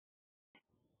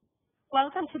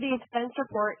Welcome to the Expense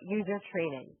Report User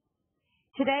Training.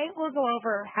 Today we'll go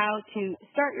over how to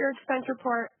start your expense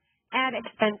report, add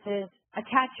expenses,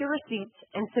 attach your receipts,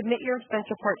 and submit your expense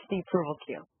report to the approval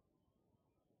queue.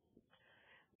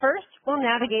 First, we'll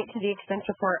navigate to the expense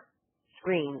report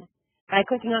screen by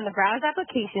clicking on the Browse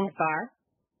Applications bar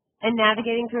and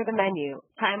navigating through the menu,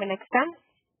 Time and Expense,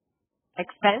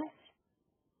 Expense,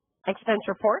 Expense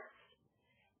Reports,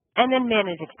 and then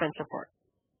Manage Expense Report.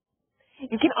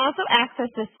 You can also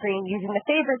access this screen using the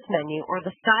Favorites menu or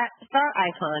the star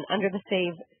icon under the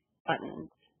Save button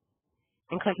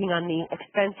and clicking on the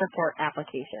Expense Report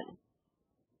application.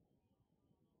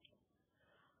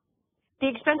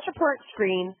 The Expense Report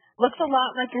screen looks a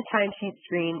lot like your timesheet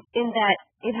screen in that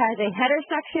it has a header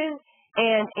section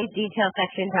and a detail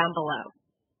section down below.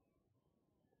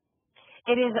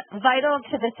 It is vital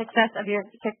to the success of your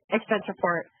expense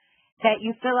report that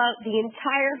you fill out the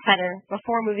entire header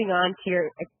before moving on to your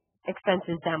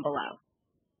expenses down below.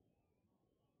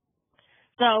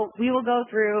 So we will go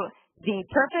through the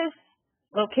Purpose,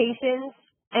 Locations,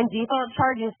 and Default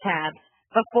Charges tabs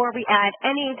before we add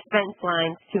any expense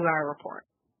lines to our report.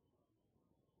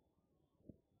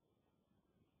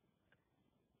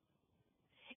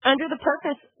 Under the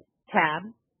Purpose tab,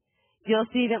 you'll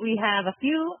see that we have a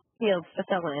few fields to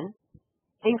fill in,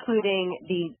 including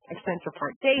the expense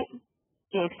report date,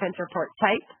 the expense report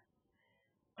type,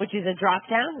 which is a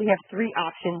drop-down. We have three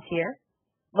options here: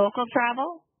 local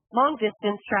travel,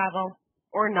 long-distance travel,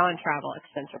 or non-travel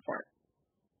expense report.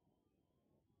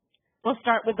 We'll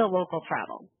start with the local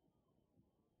travel.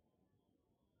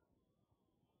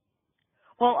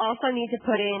 We'll also need to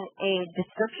put in a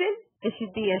description. This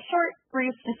should be a short,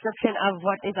 brief description of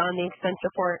what is on the expense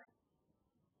report.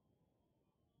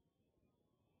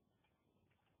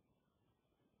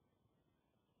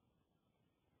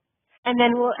 And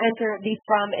then we'll enter the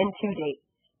from and to dates.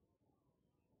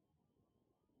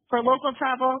 For local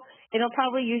travel, it'll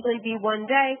probably usually be 1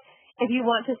 day. If you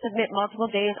want to submit multiple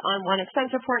days on one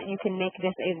expense report, you can make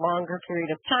this a longer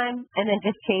period of time and then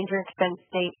just change your expense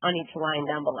date on each line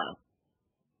down below.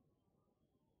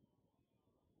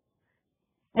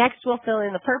 Next, we'll fill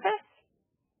in the purpose.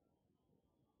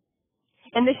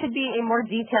 And this should be a more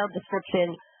detailed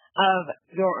description of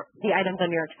the items on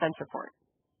your expense report.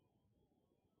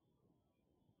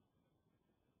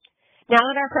 Now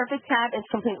that our Purpose tab is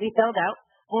completely filled out,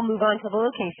 we'll move on to the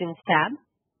Locations tab.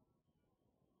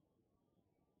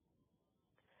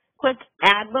 Click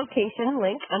Add Location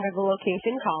link under the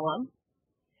Location column,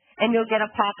 and you'll get a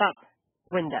pop-up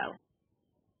window.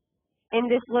 In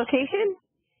this location,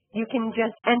 you can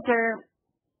just enter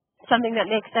something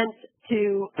that makes sense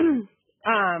to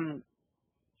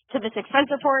this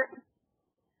expense report,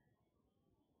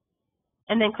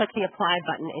 and then click the Apply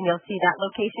button, and you'll see that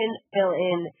location fill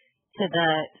in to the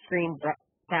screen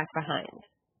back behind.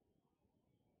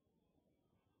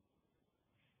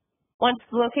 Once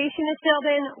the location is filled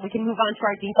in, we can move on to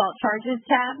our Default Charges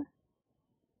tab.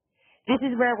 This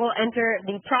is where we'll enter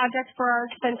the project for our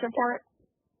expense report.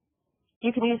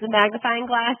 You can use the magnifying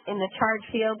glass in the charge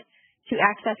field to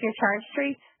access your charge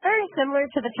tree, very similar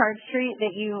to the charge tree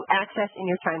that you access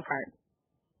in your time card.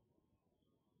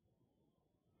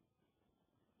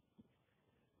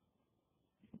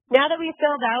 Now that we've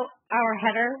filled out our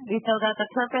header, we filled out the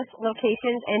Purpose,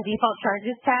 Locations, and Default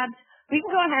Charges tabs, we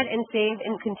can go ahead and save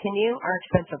and continue our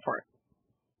expense report.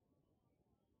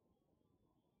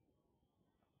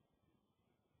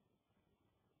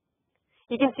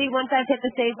 You can see once I've hit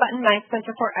the Save button, my expense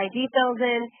report ID fills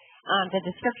in. The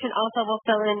description also will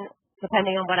fill in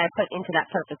depending on what I put into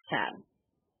that Purpose tab.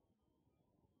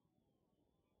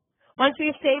 Once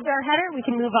we've saved our header, we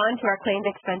can move on to our claimed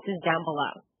expenses down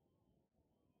below.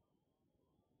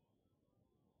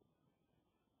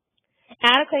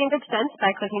 Add a claimed expense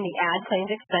by clicking the Add Claimed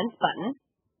Expense button,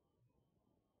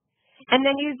 and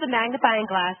then use the magnifying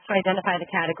glass to identify the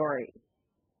category.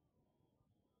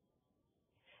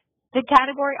 The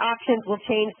category options will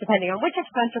change depending on which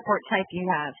expense report type you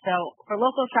have. So for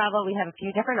local travel, we have a few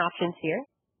different options here.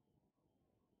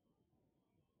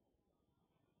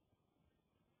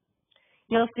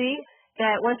 You'll see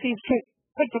that once we've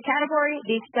picked a category,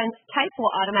 the expense type will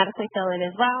automatically fill in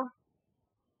as well.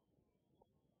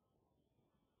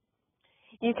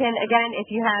 You can, again, if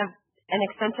you have an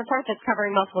expense report that's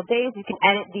covering multiple days, you can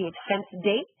edit the expense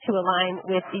date to align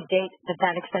with the date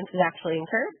that expense is actually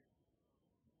incurred.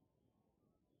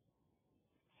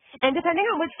 And depending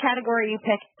on which category you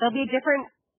pick, there'll be different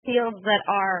fields that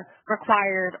are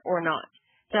required or not.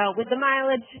 So with the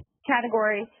mileage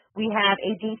category, we have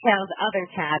a Details Other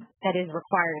tab that is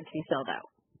required to be filled out.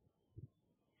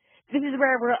 This is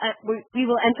where we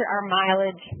will enter our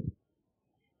mileage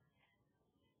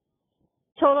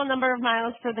Total number of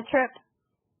miles for the trip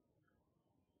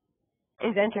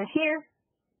is entered here.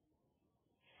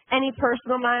 Any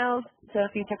personal miles, so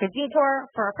if you took a detour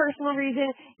for a personal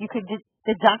reason, you could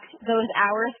deduct those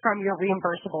hours from your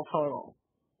reimbursable total.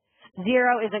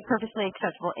 0 is a perfectly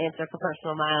acceptable answer for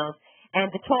personal miles,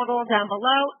 and the total down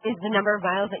below is the number of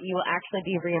miles that you will actually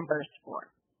be reimbursed for.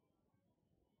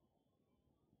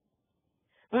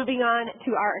 Moving on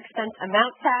to our expense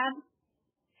amount tab,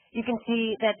 you can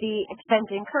see that the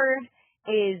expense incurred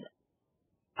is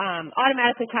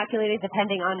automatically calculated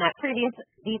depending on that previous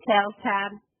details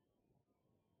tab.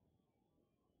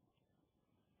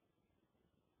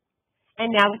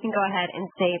 And now we can go ahead and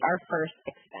save our first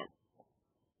expense.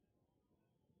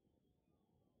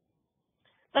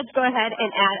 Let's go ahead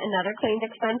and add another claimed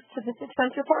expense to this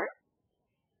expense report.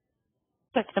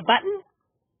 Click the button.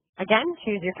 Again,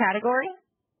 choose your category.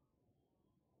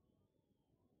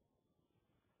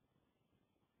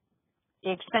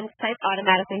 The expense type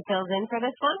automatically fills in for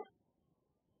this one.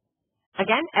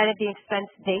 Again, edit the expense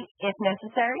date if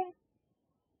necessary.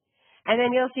 And then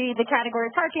you'll see the category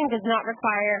parking does not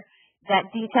require that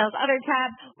details other tab.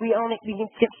 We can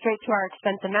skip straight to our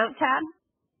expense amount tab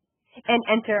and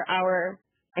enter our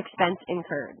expense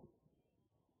incurred.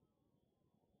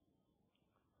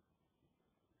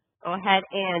 Go ahead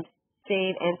and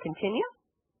save and continue.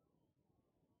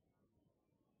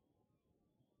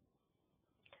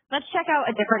 Let's check out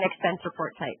a different expense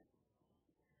report type.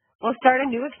 We'll start a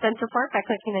new expense report by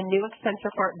clicking the New Expense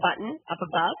Report button up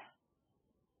above.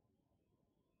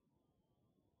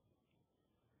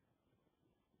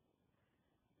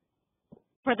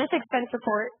 For this expense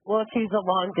report, we'll choose a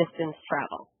long-distance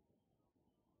travel.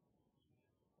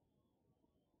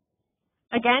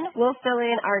 Again, we'll fill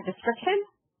in our description.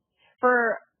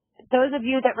 For those of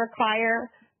you that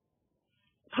require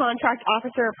contract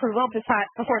officer approval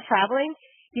before traveling,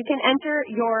 you can enter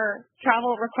your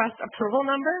travel request approval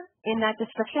number in that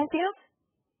description field.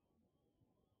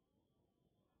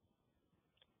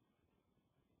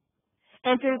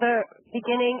 Enter the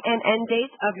beginning and end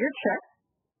dates of your trip.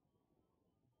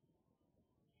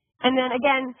 And then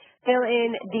again, fill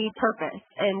in the purpose.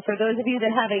 And for those of you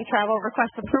that have a travel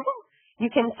request approval, you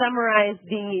can summarize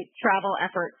the travel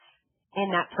efforts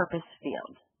in that purpose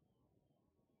field.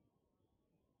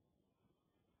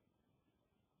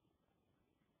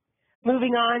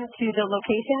 Moving on to the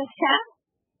Locations tab.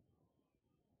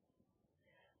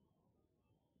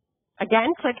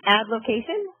 Again, click Add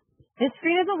Location. This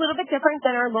screen is a little bit different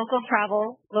than our local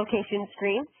travel location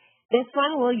screen. This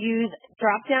one will use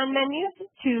drop-down menus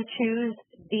to choose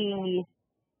the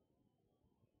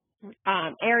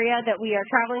area that we are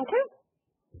traveling to.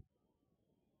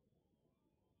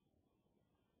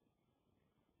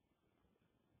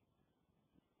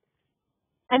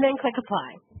 And then click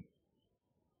Apply.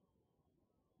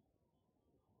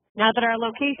 Now that our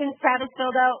locations tab is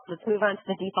filled out, let's move on to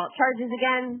the default charges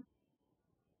again.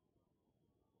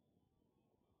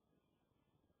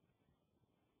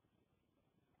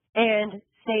 And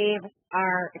save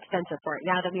our expense report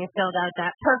now that we have filled out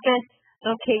that purpose,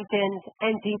 locations,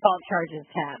 and default charges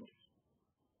tabs.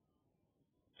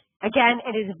 Again,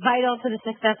 it is vital to the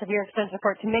success of your expense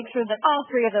report to make sure that all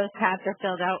 3 of those tabs are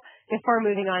filled out before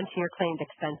moving on to your claimed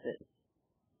expenses.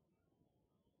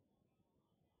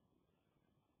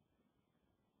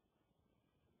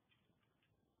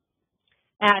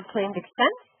 Add claimed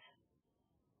expense.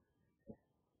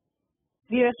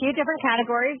 View a few different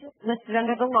categories listed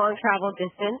under the long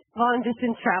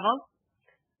distance travel.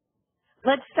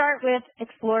 Let's start with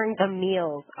exploring the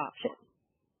meals option.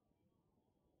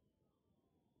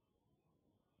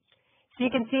 So you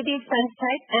can see the expense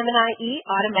type, M&IE,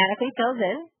 automatically fills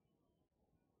in.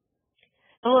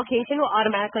 The location will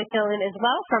automatically fill in as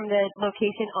well from the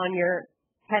location on your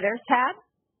headers tab.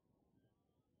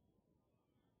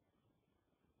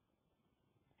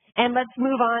 And let's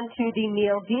move on to the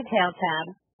meal detail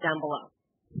tab down below.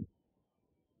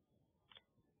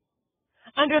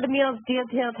 Under the meals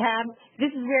detail tab, this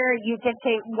is where you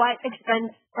dictate what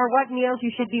expense or what meals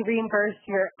you should be reimbursed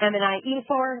your M&IE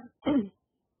for.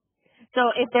 So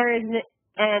if there is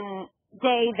a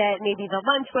day that maybe the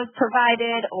lunch was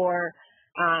provided or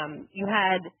you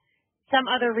had some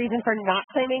other reason for not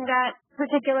claiming that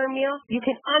particular meal, you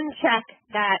can uncheck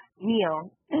that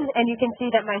meal and you can see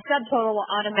that my subtotal will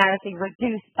automatically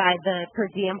reduce by the per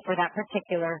diem for that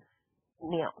particular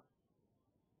meal.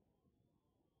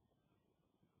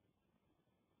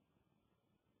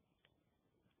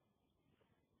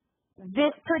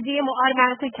 This per diem will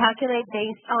automatically calculate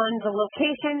based on the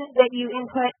location that you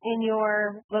input in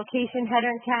your location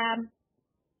header tab,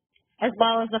 as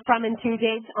well as the from and to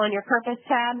dates on your purpose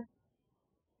tab.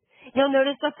 You'll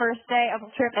notice the first day of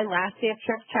trip and last day of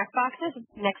trip checkboxes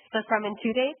next to the from and to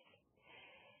dates.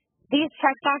 These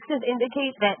checkboxes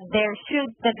indicate that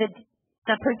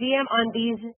the per diem on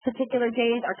these particular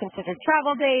days are considered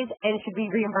travel days and should be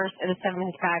reimbursed at a 75%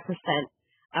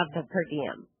 of the per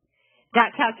diem.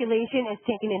 That calculation is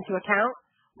taken into account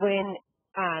when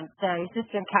the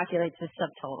system calculates the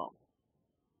subtotal.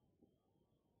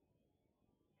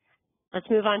 Let's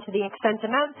move on to the expense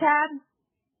amount tab.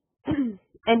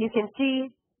 And you can see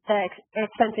the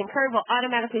expense incurred will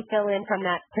automatically fill in from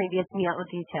that previous meal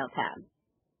detail tab.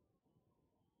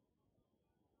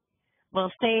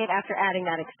 We'll save after adding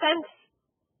that expense.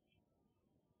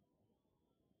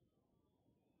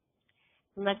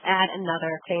 Let's add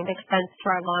another claimed expense to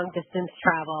our long distance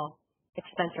travel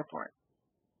expense report.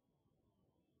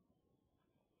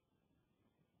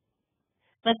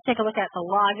 Let's take a look at the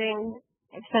lodging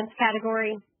expense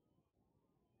category.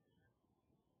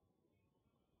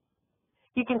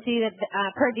 You can see that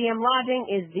per diem lodging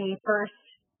is the first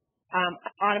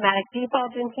automatic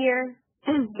default in here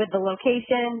with the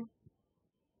location.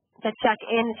 The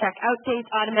check-in, check-out dates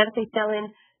automatically fill in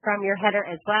from your header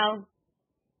as well.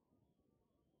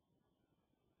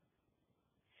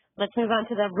 Let's move on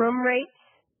to the room rates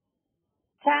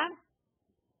tab.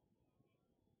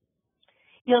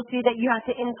 You'll see that you have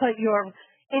to input your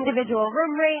individual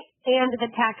room rate and the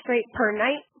tax rate per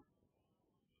night.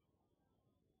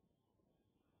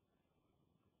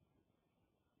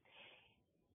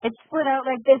 It's split out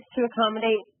like this to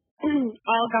accommodate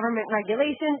all government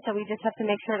regulations, so we just have to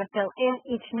make sure to fill in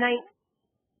each night.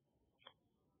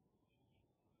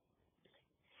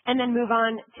 And then move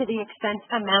on to the expense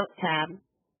amount tab.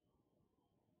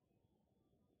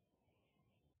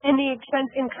 In the expense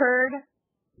incurred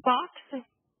box,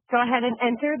 go ahead and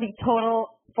enter the total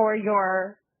for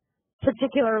your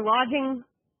particular lodging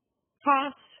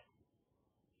cost.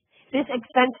 This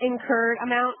expense incurred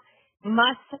amount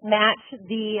must match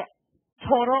the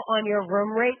total on your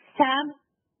room rates tab.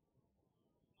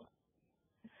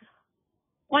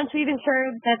 Once we've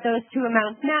ensured that those two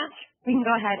amounts match, we can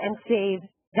go ahead and save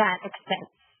that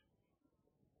expense.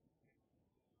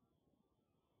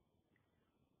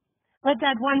 Let's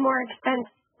add one more expense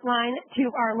line to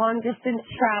our long distance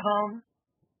travel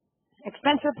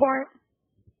expense report.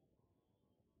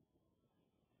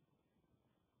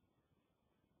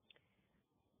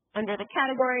 Under the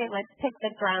category, let's pick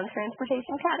the ground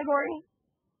transportation category.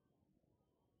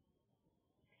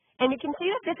 And you can see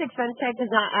that this expense type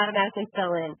does not automatically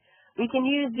fill in. We can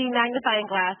use the magnifying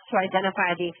glass to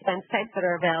identify the expense types that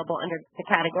are available under the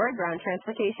category, ground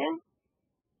transportation.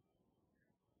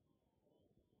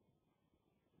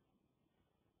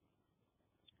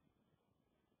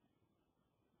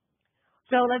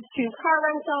 So let's choose car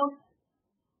rental.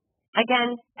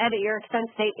 Again, edit your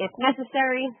expense date if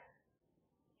necessary,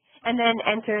 and then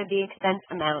enter the expense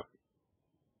amount.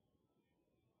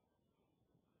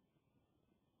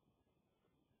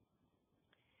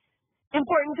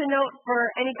 Important to note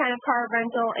for any kind of car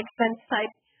rental expense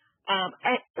type,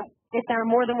 if there are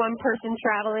more than one person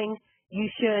traveling,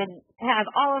 you should have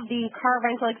all of the car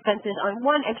rental expenses on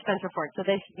one expense report. So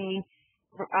they should be,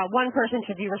 one person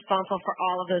should be responsible for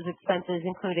all of those expenses,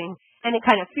 including any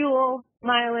kind of fuel,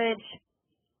 mileage,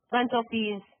 rental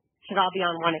fees, should all be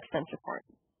on one expense report.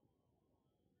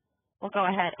 We'll go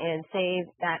ahead and save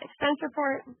that expense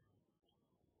report.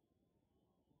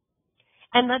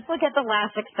 And let's look at the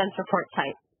last expense report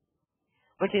type,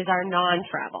 which is our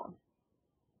non-travel.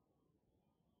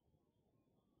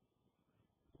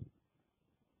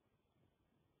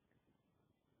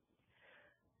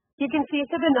 You can see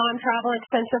for the non-travel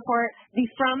expense report, the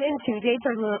from and to dates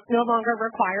are no longer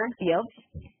required fields.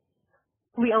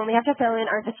 We only have to fill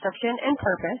in our description and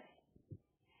purpose.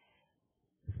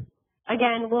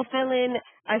 Again, we'll fill in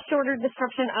a shorter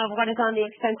description of what is on the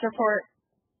expense report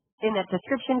in the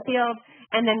description field,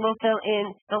 and then we'll fill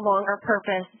in the longer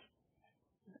purpose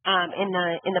in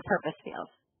the purpose field.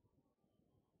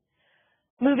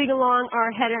 Moving along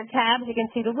our header tab, you can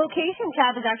see the location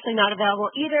tab is actually not available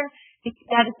either.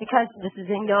 That is because this is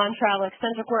a non-travel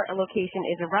expense report, a location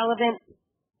is irrelevant.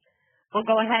 We'll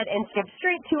go ahead and skip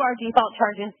straight to our default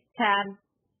charges tab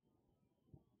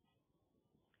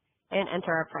and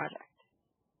enter our project.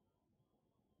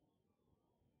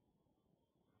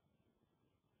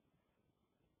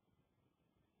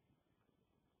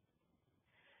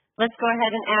 Let's go ahead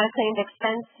and add a claimed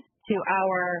expense to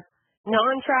our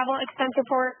non-travel expense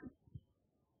report.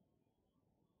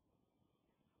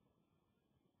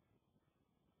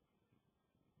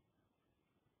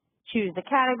 Choose the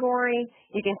category.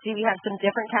 You can see we have some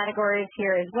different categories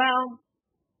here as well.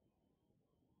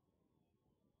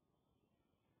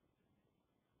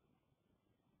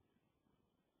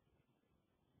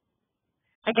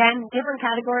 Again, different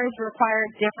categories require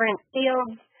different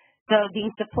fields. So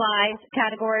the supplies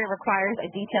category requires a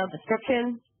detailed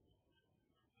description.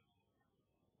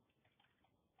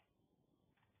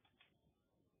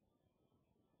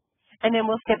 And then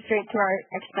we'll skip straight to our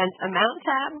expense amount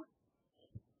tab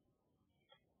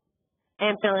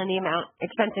and fill in the amount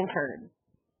expense incurred.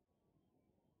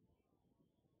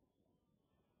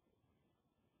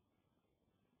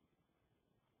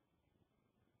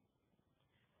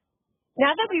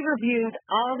 Now that we've reviewed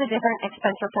all the different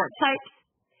expense report types,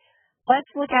 let's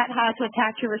look at how to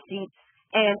attach your receipts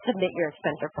and submit your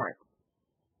expense report.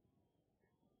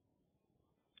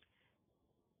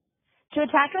 To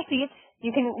attach receipts,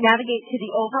 you can navigate to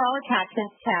the Overall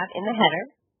Attachments tab in the header.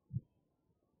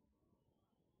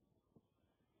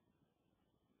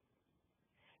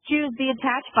 Choose the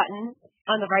Attach button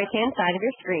on the right-hand side of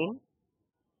your screen,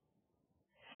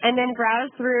 and then browse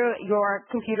through your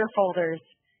computer folders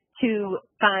to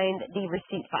find the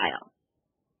receipt file.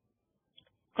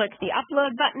 Click the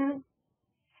Upload button,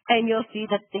 and you'll see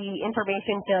that the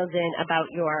information fills in about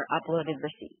your uploaded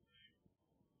receipt.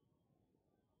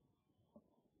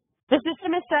 The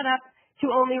system is set up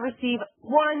to only receive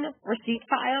one receipt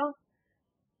file.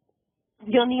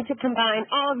 You'll need to combine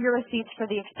all of your receipts for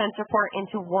the expense report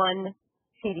into one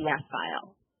PDF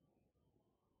file.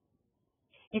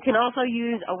 You can also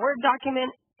use a Word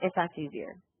document if that's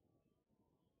easier.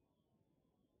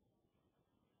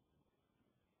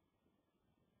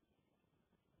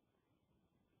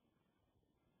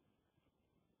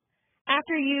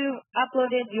 After you've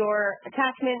uploaded your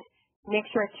attachment, make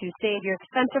sure to save your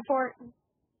expense report.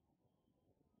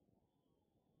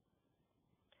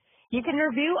 You can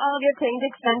review all of your claimed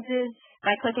expenses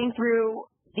by clicking through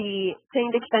the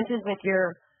claimed expenses with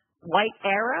your white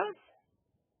arrows.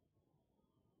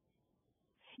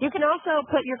 You can also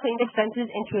put your claimed expenses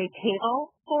into a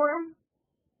table form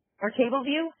or table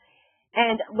view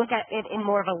and look at it in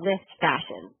more of a list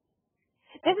fashion.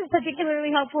 This is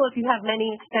particularly helpful if you have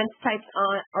many expense types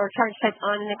on or charge types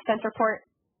on an expense report,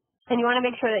 and you want to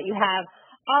make sure that you have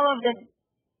all of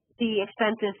the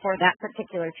expenses for that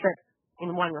particular trip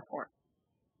in one report.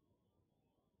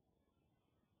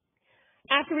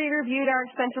 After we reviewed our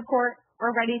expense report,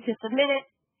 we're ready to submit it.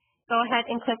 Go ahead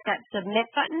and click that Submit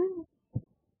button.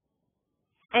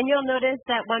 And you'll notice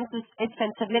that once it's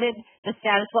been submitted, the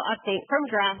status will update from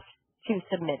draft to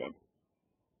submitted.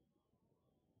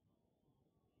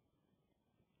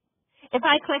 If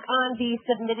I click on the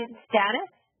submitted status,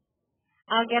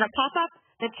 I'll get a pop-up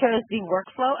that shows the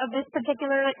workflow of this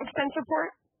particular expense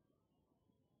report.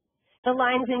 The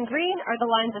lines in green are the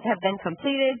lines that have been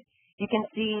completed. You can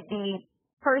see the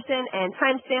person and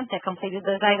timestamp that completed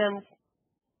those items.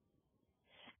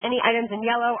 Any items in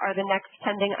yellow are the next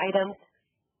pending items.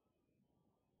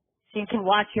 So you can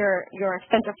watch your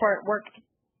expense report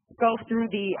go through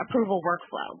the approval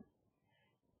workflow.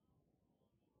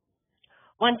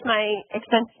 Once my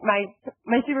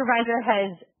supervisor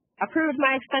has approved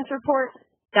my expense report,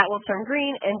 that will turn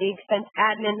green, and the expense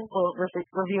admin will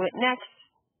review it next.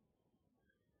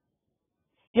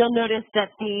 You'll notice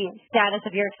that the status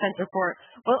of your expense report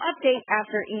will update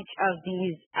after each of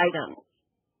these items.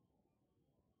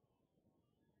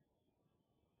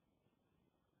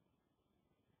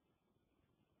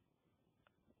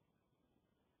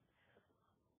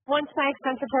 Once my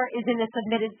expense report is in the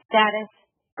submitted status,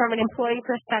 from an employee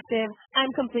perspective, I'm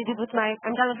done with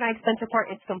my expense report.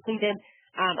 It's completed,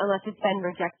 unless it's been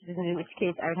rejected, in which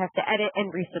case I would have to edit and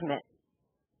resubmit.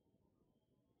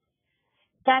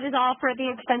 That is all for the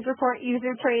expense report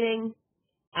user training.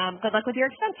 Good luck with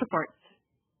your expense reports.